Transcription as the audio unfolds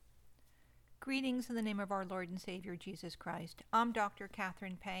Greetings in the name of our Lord and Savior Jesus Christ. I'm Dr.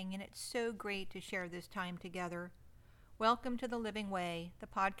 Catherine Pang, and it's so great to share this time together. Welcome to the Living Way, the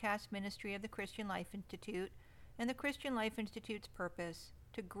podcast ministry of the Christian Life Institute, and the Christian Life Institute's purpose: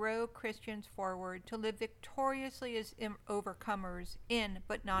 to grow Christians forward, to live victoriously as overcomers in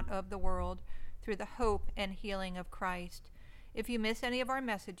but not of the world, through the hope and healing of Christ. If you miss any of our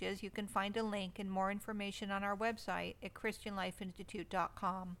messages, you can find a link and more information on our website at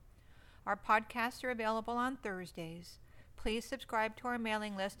christianlifeinstitute.com. Our podcasts are available on Thursdays. Please subscribe to our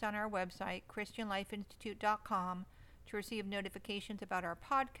mailing list on our website, christianlifeinstitute.com, to receive notifications about our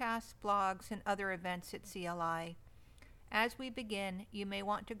podcasts, blogs, and other events at CLI. As we begin, you may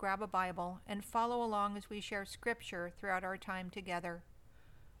want to grab a Bible and follow along as we share Scripture throughout our time together.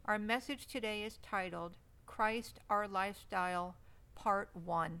 Our message today is titled, Christ Our Lifestyle, Part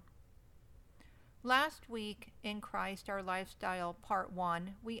 1. Last week in Christ Our Lifestyle, Part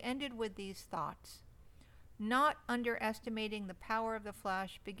 1, we ended with these thoughts. Not underestimating the power of the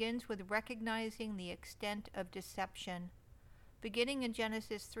flesh begins with recognizing the extent of deception. Beginning in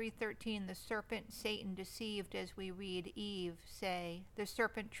Genesis 3:13, the serpent Satan deceived, as we read Eve say, "The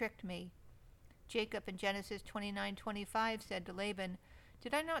serpent tricked me." Jacob in Genesis 29:25 said to Laban,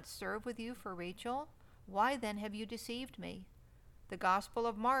 "Did I not serve with you for Rachel? Why then have you deceived me?" The Gospel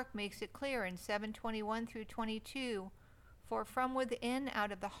of Mark makes it clear in 7:21 through 22, "For from within,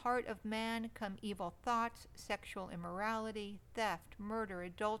 out of the heart of man, come evil thoughts, sexual immorality, theft, murder,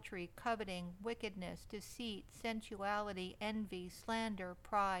 adultery, coveting, wickedness, deceit, sensuality, envy, slander,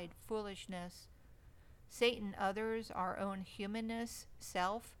 pride, foolishness." Satan, others, our own humanness,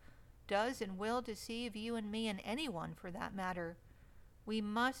 self, does and will deceive you and me, and anyone for that matter. We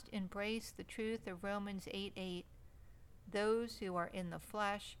must embrace the truth of Romans 8:8. Those who are in the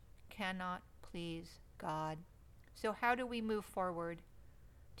flesh cannot please God. So how do we move forward?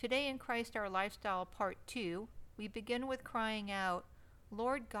 Today in Christ Our Lifestyle Part 2, we begin with crying out,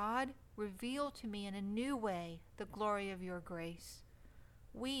 "Lord God, reveal to me in a new way the glory of your grace."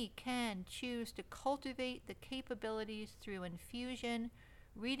 We can choose to cultivate the capabilities through infusion,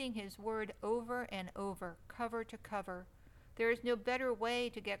 reading His Word over and over, cover to cover. There is no better way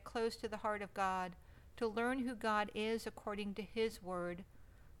to get close to the heart of God, to learn who God is according to His Word.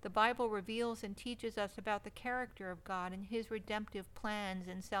 The Bible reveals and teaches us about the character of God and His redemptive plans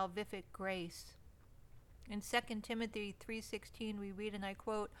and salvific grace. In 2 Timothy 3:16 we read, and I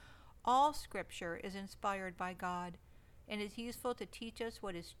quote, "All Scripture is inspired by God and is useful to teach us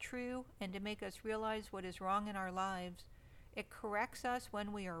what is true and to make us realize what is wrong in our lives. It corrects us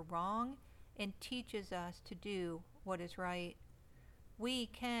when we are wrong and teaches us to do what is right." We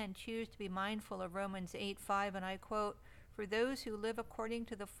can choose to be mindful of Romans 8:5, and I quote, "For those who live according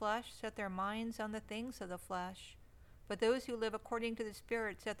to the flesh set their minds on the things of the flesh, but those who live according to the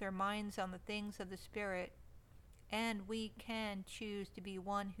Spirit set their minds on the things of the Spirit." And we can choose to be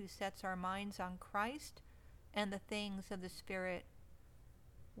one who sets our minds on Christ and the things of the Spirit.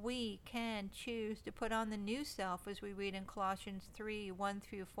 We can choose to put on the new self, as we read in Colossians 3:1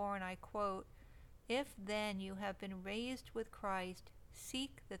 through 4, and I quote, "If then you have been raised with Christ,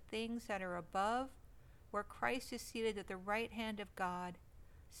 seek the things that are above, where Christ is seated at the right hand of God.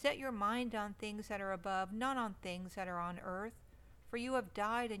 Set your mind on things that are above, not on things that are on earth. For you have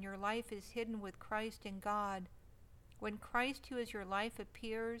died, and your life is hidden with Christ in God. When Christ, who is your life,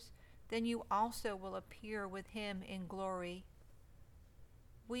 appears, then you also will appear with Him in glory."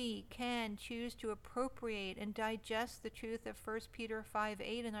 We can choose to appropriate and digest the truth of 1 Peter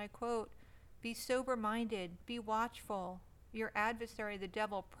 5:8, and I quote, "Be sober-minded, be watchful. Your adversary, the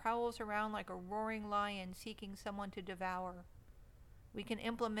devil, prowls around like a roaring lion seeking someone to devour." We can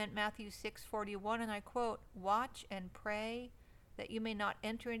implement Matthew 6:41, and I quote, "Watch and pray that you may not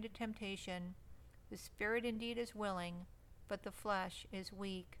enter into temptation. The spirit indeed is willing, but the flesh is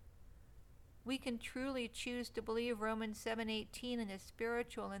weak." We can truly choose to believe Romans 7:18 in a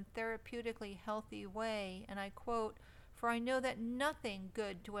spiritual and therapeutically healthy way, and I quote, "For I know that nothing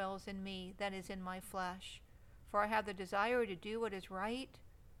good dwells in me, that is in my flesh. For I have the desire to do what is right,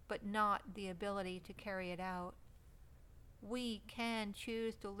 but not the ability to carry it out." We can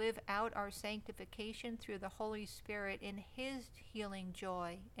choose to live out our sanctification through the Holy Spirit in His healing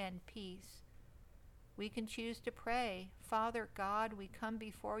joy and peace. We can choose to pray, "Father God, we come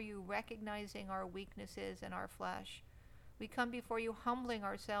before you recognizing our weaknesses and our flesh. We come before you humbling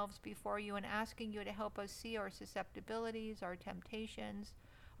ourselves before you and asking you to help us see our susceptibilities, our temptations,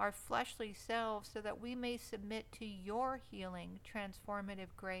 our fleshly selves, so that we may submit to your healing,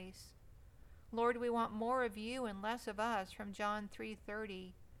 transformative grace. Lord, we want more of you and less of us," from John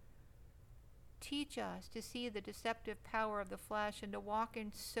 3:30. Teach us to see the deceptive power of the flesh and to walk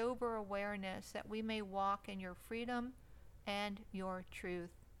in sober awareness that we may walk in your freedom and your truth.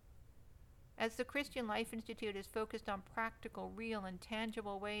 As the Christian Life Institute is focused on practical, real, and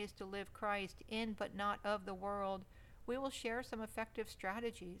tangible ways to live Christ in but not of the world, we will share some effective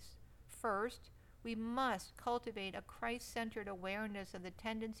strategies. First, we must cultivate a Christ-centered awareness of the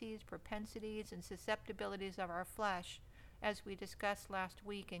tendencies, propensities, and susceptibilities of our flesh, as we discussed last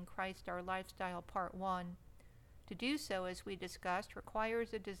week in Christ Our Lifestyle Part 1. To do so, as we discussed,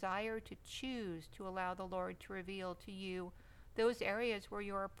 requires a desire to choose to allow the Lord to reveal to you those areas where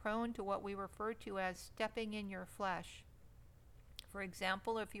you are prone to what we refer to as stepping in your flesh. For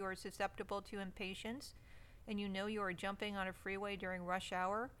example, if you are susceptible to impatience and you know you are jumping on a freeway during rush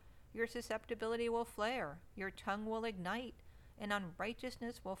hour, your susceptibility will flare, your tongue will ignite, and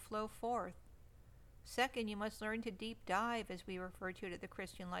unrighteousness will flow forth. Second, you must learn to deep dive, as we refer to it at the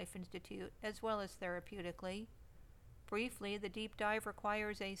Christian Life Institute, as well as therapeutically. Briefly, the deep dive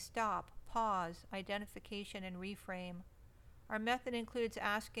requires a stop, pause, identification, and reframe. Our method includes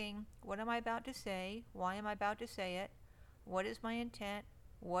asking, what am I about to say? Why am I about to say it? What is my intent?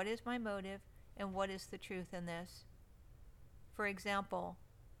 What is my motive? And what is the truth in this? For example,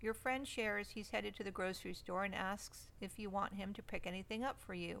 your friend shares he's headed to the grocery store and asks if you want him to pick anything up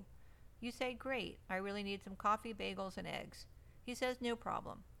for you. You say, great, I really need some coffee, bagels, and eggs. He says, no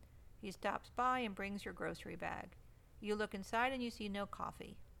problem. He stops by and brings your grocery bag. You look inside and you see no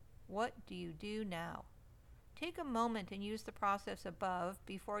coffee. What do you do now? Take a moment and use the process above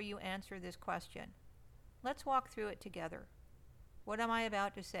before you answer this question. Let's walk through it together. What am I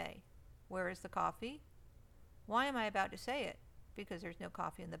about to say? Where is the coffee? Why am I about to say it? Because there's no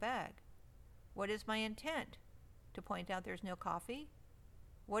coffee in the bag. What is my intent? To point out there's no coffee?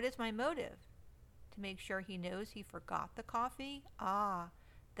 What is my motive? To make sure he knows he forgot the coffee? Ah,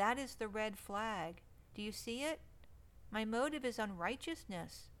 that is the red flag. Do you see it? My motive is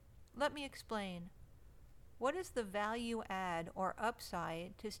unrighteousness. Let me explain. What is the value add or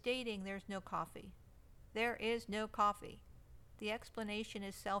upside to stating there's no coffee? There is no coffee. The explanation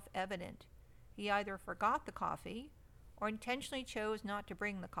is self-evident. He either forgot the coffee or intentionally chose not to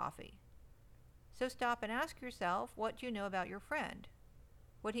bring the coffee. So stop and ask yourself, what do you know about your friend?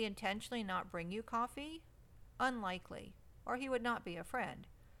 Would he intentionally not bring you coffee? Unlikely, or he would not be a friend.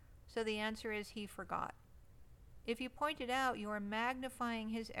 So the answer is he forgot. If you point it out, you are magnifying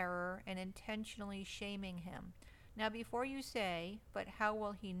his error and intentionally shaming him. Now before you say, but how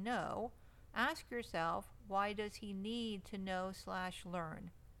will he know? Ask yourself, why does he need to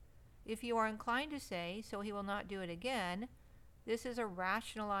know/learn? If you are inclined to say, so he will not do it again, this is a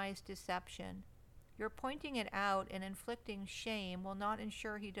rationalized deception. Your pointing it out and inflicting shame will not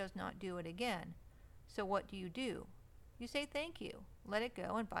ensure he does not do it again. So what do? You say thank you, let it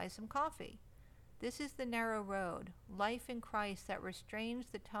go, and buy some coffee. This is the narrow road, life in Christ that restrains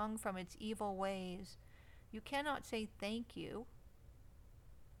the tongue from its evil ways. You cannot say thank you.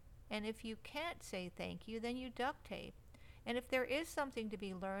 And if you can't say thank you, then you duct tape. And if there is something to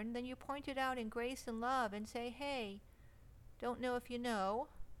be learned, then you point it out in grace and love and say, hey, don't know if you know,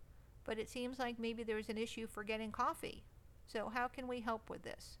 but it seems like maybe there's an issue for getting coffee. So how can we help with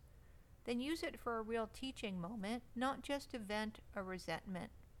this? Then use it for a real teaching moment, not just to vent a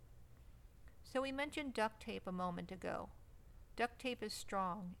resentment. So we mentioned duct tape a moment ago. Duct tape is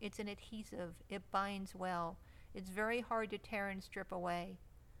strong. It's an adhesive. It binds well. It's very hard to tear and strip away.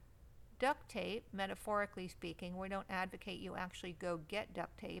 Duct tape, metaphorically speaking, we don't advocate you actually go get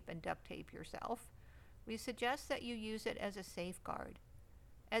duct tape and duct tape yourself. We suggest that you use it as a safeguard.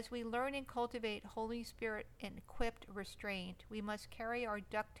 As we learn and cultivate Holy Spirit-equipped restraint, we must carry our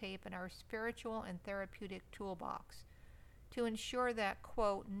duct tape in our spiritual and therapeutic toolbox to ensure that,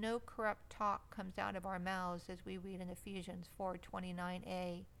 quote, no corrupt talk comes out of our mouths, as we read in Ephesians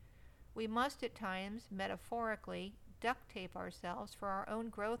 4:29a. We must at times, metaphorically, duct tape ourselves for our own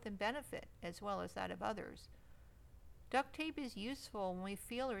growth and benefit, as well as that of others. Duct tape is useful when we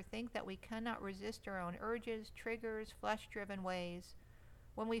feel or think that we cannot resist our own urges, triggers, flesh-driven ways,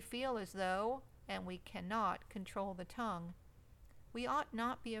 when we feel as though, and we cannot, control the tongue. We ought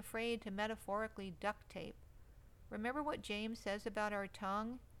not be afraid to metaphorically duct tape. Remember what James says about our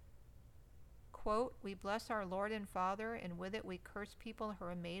tongue? Quote, we bless our Lord and Father, and with it we curse people who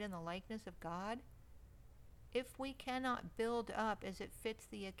are made in the likeness of God. If we cannot build up as it fits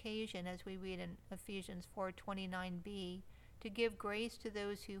the occasion, as we read in Ephesians 4:29b, to give grace to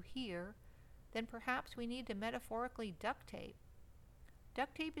those who hear, then perhaps we need to metaphorically duct tape.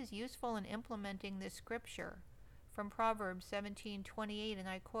 Duct tape is useful in implementing this scripture from Proverbs 17:28, and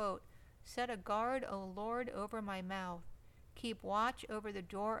I quote, set a guard, O Lord, over my mouth. Keep watch over the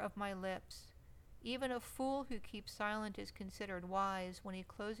door of my lips. Even a fool who keeps silent is considered wise. When he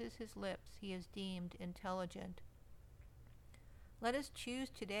closes his lips, he is deemed intelligent. Let us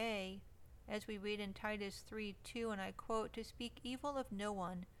choose today, as we read in Titus 3:2, and I quote, to speak evil of no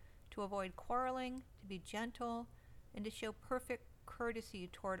one, to avoid quarreling, to be gentle, and to show perfect courtesy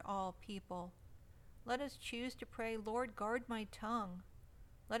toward all people. Let us choose to pray, Lord, guard my tongue.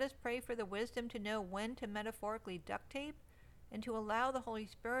 Let us pray for the wisdom to know when to metaphorically duct tape and to allow the Holy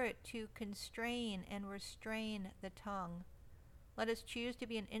Spirit to constrain and restrain the tongue. Let us choose to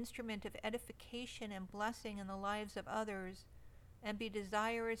be an instrument of edification and blessing in the lives of others, and be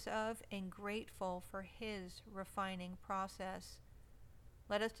desirous of and grateful for His refining process.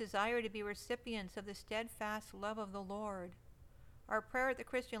 Let us desire to be recipients of the steadfast love of the Lord. Our prayer at the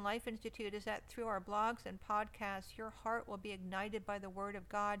Christian Life Institute is that through our blogs and podcasts, your heart will be ignited by the Word of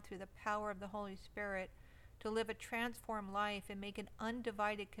God through the power of the Holy Spirit to live a transformed life and make an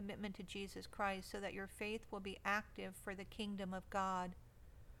undivided commitment to Jesus Christ so that your faith will be active for the kingdom of God.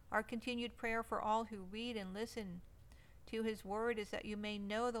 Our continued prayer for all who read and listen to His Word is that you may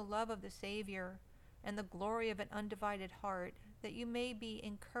know the love of the Savior and the glory of an undivided heart, that you may be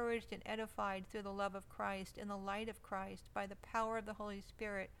encouraged and edified through the love of Christ and the light of Christ by the power of the Holy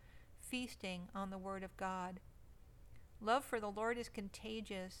Spirit, feasting on the Word of God. Love for the Lord is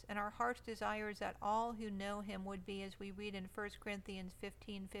contagious, and our heart's desire is that all who know Him would be, as we read in 1 Corinthians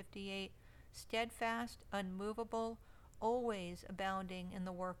 15:58, steadfast, unmovable, always abounding in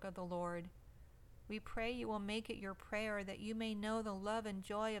the work of the Lord. We pray you will make it your prayer that you may know the love and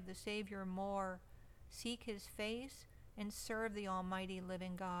joy of the Savior more, seek His face, and serve the almighty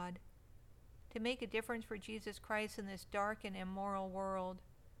living God. To make a difference for Jesus Christ in this dark and immoral world,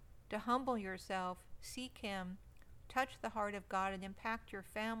 to humble yourself, seek Him, touch the heart of God, and impact your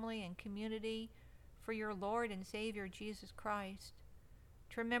family and community for your Lord and Savior Jesus Christ.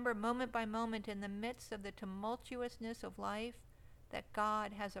 To remember moment by moment in the midst of the tumultuousness of life that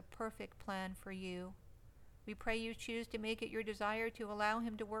God has a perfect plan for you. We pray you choose to make it your desire to allow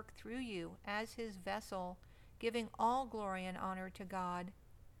Him to work through you as His vessel, giving all glory and honor to God.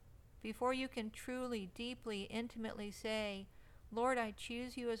 Before you can truly, deeply, intimately say, Lord, I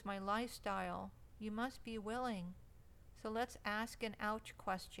choose you as my lifestyle, you must be willing. So let's ask an ouch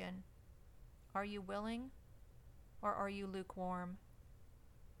question. Are you willing, or are you lukewarm?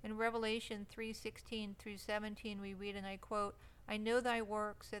 In Revelation 3:16 through 17 we read, and I quote, I know thy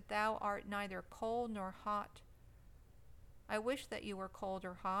works, that thou art neither cold nor hot. I wish that you were cold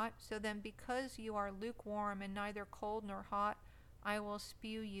or hot. So then, because you are lukewarm and neither cold nor hot, I will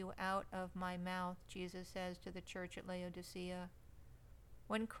spew you out of my mouth, Jesus says to the church at Laodicea.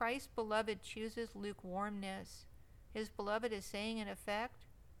 When Christ's beloved chooses lukewarmness, His beloved is saying in effect,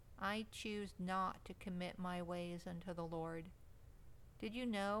 I choose not to commit my ways unto the Lord. Did you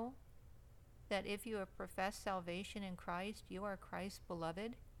know that if you have professed salvation in Christ, you are Christ's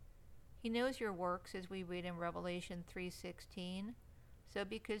beloved? He knows your works, as we read in Revelation 3:16. So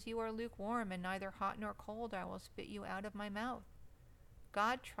because you are lukewarm and neither hot nor cold, I will spit you out of my mouth.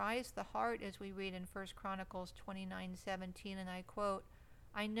 God tries the heart, as we read in 1 Chronicles 29:17, and I quote,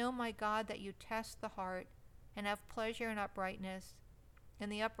 I know, my God, that you test the heart and have pleasure in uprightness. In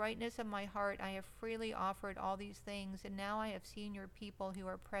the uprightness of my heart I have freely offered all these things, and now I have seen your people who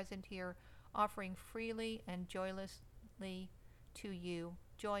are present here offering freely and joyously to you.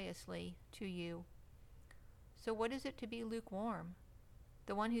 So what is it to be lukewarm?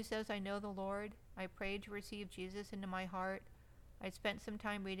 The one who says, I know the Lord, I prayed to receive Jesus into my heart, I spent some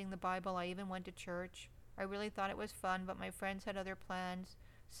time reading the Bible, I even went to church, I really thought it was fun, but my friends had other plans.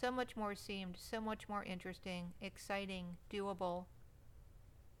 So much more seemed so much more interesting, exciting, doable.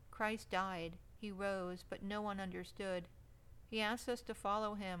 Christ died, He rose, but no one understood. He asked us to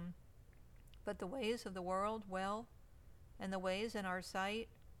follow Him. But the ways of the world, well, and the ways in our sight,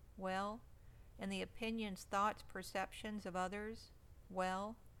 well, and the opinions, thoughts, perceptions of others,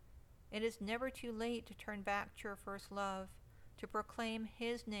 well, it is never too late to turn back to your first love, to proclaim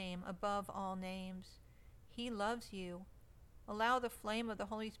His name above all names. He loves you. Allow the flame of the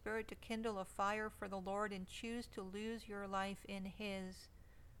Holy Spirit to kindle a fire for the Lord and choose to lose your life in His.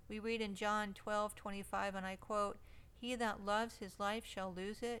 We read in John 12:25, and I quote, He that loves his life shall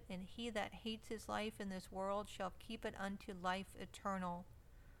lose it, and he that hates his life in this world shall keep it unto life eternal.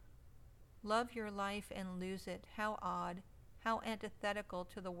 Love your life and lose it. How odd, how antithetical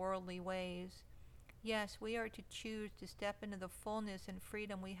to the worldly ways. Yes, we are to choose to step into the fullness and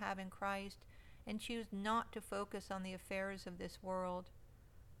freedom we have in Christ, and choose not to focus on the affairs of this world.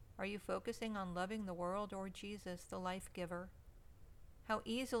 Are you focusing on loving the world or Jesus, the life giver? How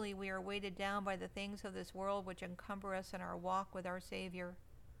easily we are weighted down by the things of this world which encumber us in our walk with our Savior.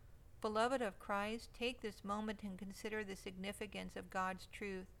 Beloved of Christ, take this moment and consider the significance of God's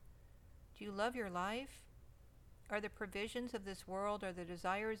truth. Do you love your life? Are the provisions of this world or the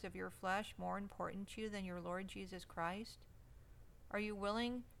desires of your flesh more important to you than your Lord Jesus Christ? Are you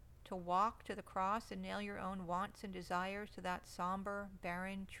willing to walk to the cross and nail your own wants and desires to that somber,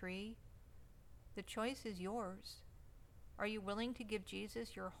 barren tree? The choice is yours. Are you willing to give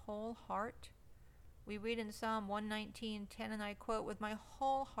Jesus your whole heart? We read in Psalm 119:10, and I quote, "With my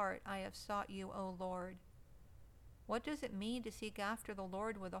whole heart I have sought you, O Lord." What does it mean to seek after the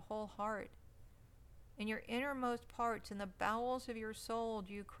Lord with a whole heart? In your innermost parts, in the bowels of your soul,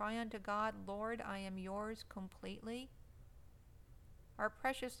 do you cry unto God, "Lord, I am yours completely"? Our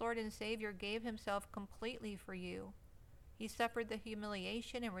precious Lord and Savior gave himself completely for you. He suffered the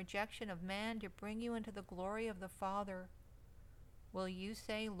humiliation and rejection of man to bring you into the glory of the Father. Will you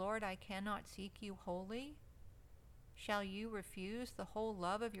say, "Lord, I cannot seek you wholly"? Shall you refuse the whole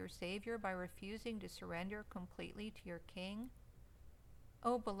love of your Savior by refusing to surrender completely to your King?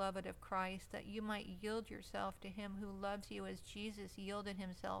 O beloved of Christ, that you might yield yourself to him who loves you as Jesus yielded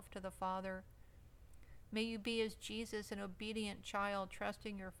himself to the Father. May you be as Jesus, an obedient child,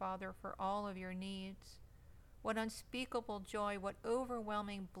 trusting your Father for all of your needs. What unspeakable joy, what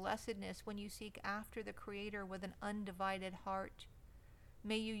overwhelming blessedness when you seek after the Creator with an undivided heart.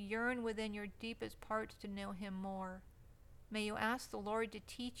 May you yearn within your deepest parts to know him more. May you ask the Lord to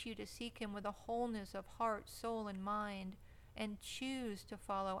teach you to seek him with a wholeness of heart, soul, and mind, and choose to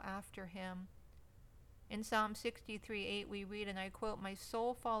follow after him. In Psalm 63:8 we read, and I quote, "My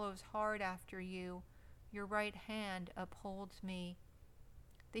soul follows hard after you. Your right hand upholds me."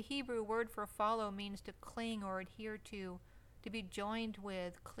 The Hebrew word for follow means to cling or adhere to be joined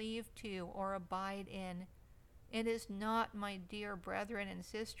with, cleave to, or abide in. It is not, my dear brethren and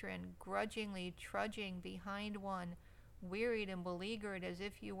sistren, grudgingly trudging behind one, wearied and beleaguered as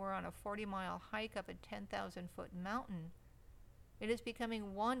if you were on a 40-mile hike up a 10,000-foot mountain. It is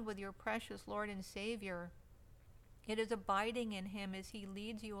becoming one with your precious Lord and Savior. It is abiding in him as he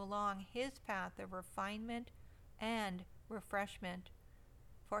leads you along his path of refinement and refreshment.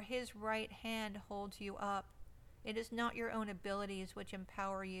 For his right hand holds you up. It is not your own abilities which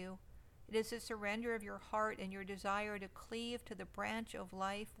empower you. It is the surrender of your heart and your desire to cleave to the branch of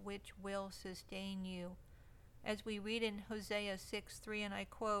life which will sustain you. As we read in Hosea 6:3, and I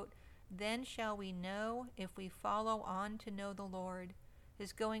quote, "Then shall we know, if we follow on to know the Lord.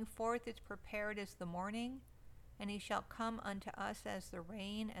 His going forth is prepared as the morning, and he shall come unto us as the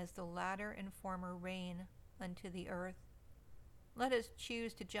rain, as the latter and former rain unto the earth." Let us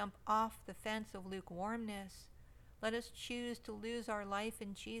choose to jump off the fence of lukewarmness. Let us choose to lose our life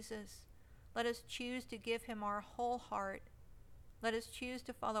in Jesus. Let us choose to give him our whole heart. Let us choose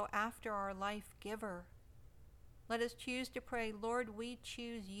to follow after our life giver. Let us choose to pray, "Lord, we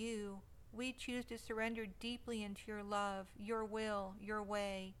choose you. We choose to surrender deeply into your love, your will, your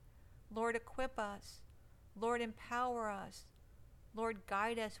way. Lord, equip us. Lord, empower us. Lord,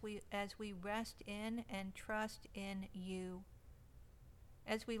 guide us as we rest in and trust in you."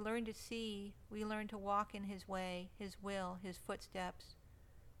 As we learn to see, we learn to walk in his way, his will, his footsteps.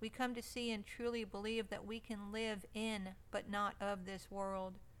 We come to see and truly believe that we can live in but not of this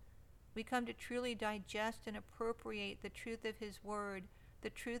world. We come to truly digest and appropriate the truth of his word, the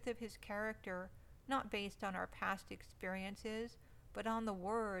truth of his character, not based on our past experiences, but on the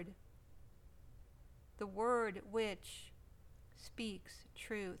word which speaks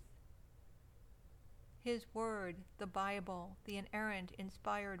truth. His word, the Bible, the inerrant,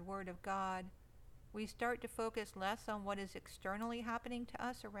 inspired word of God. We start to focus less on what is externally happening to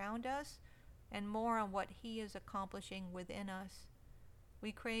us around us and more on what he is accomplishing within us.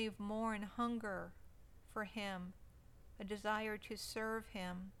 We crave more and hunger for him, a desire to serve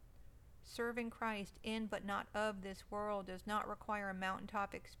him. Serving Christ in but not of this world does not require a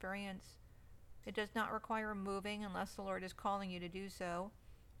mountaintop experience. It does not require moving unless the Lord is calling you to do so.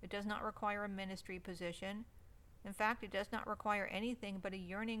 It does not require a ministry position. In fact, it does not require anything but a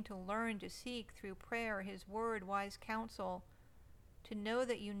yearning to learn to seek through prayer, his word, wise counsel, to know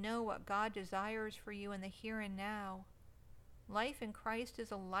that you know what God desires for you in the here and now. Life in Christ is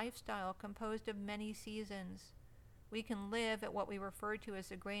a lifestyle composed of many seasons. We can live at what we refer to as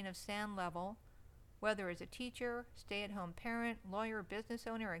the grain of sand level, whether as a teacher, stay-at-home parent, lawyer, business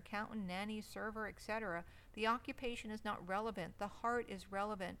owner, accountant, nanny, server, etc. The occupation is not relevant. The heart is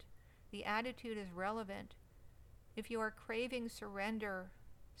relevant. The attitude is relevant. If you are craving surrender,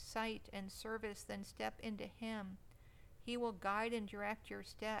 sight, and service, then step into him. He will guide and direct your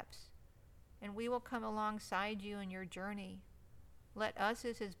steps, and we will come alongside you in your journey. Let us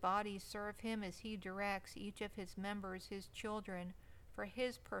as his body serve him as he directs each of his members, his children, for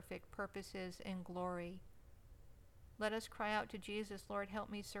His perfect purposes and glory. Let us cry out to Jesus, Lord, help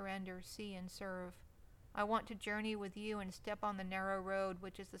me surrender, see, and serve. I want to journey with you and step on the narrow road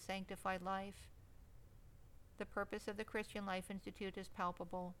which is the sanctified life. The purpose of the Christian Life Institute is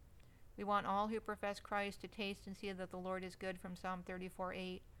palpable. We want all who profess Christ to taste and see that the Lord is good from Psalm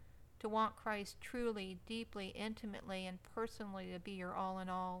 34:8, to want Christ truly, deeply, intimately, and personally to be your all in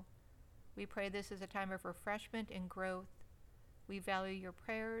all. We pray this is a time of refreshment and growth. We value your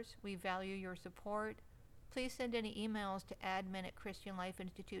prayers. We value your support. Please send any emails to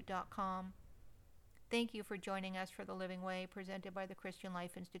admin@christianlifeinstitute.com. Thank you for joining us for The Living Way, presented by the Christian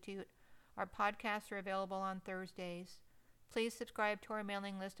Life Institute. Our podcasts are available on Thursdays. Please subscribe to our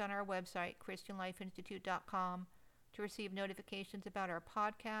mailing list on our website, christianlifeinstitute.com, to receive notifications about our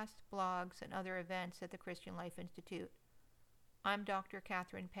podcasts, blogs, and other events at the Christian Life Institute. I'm Dr.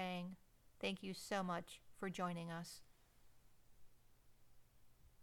 Catherine Pang. Thank you so much for joining us.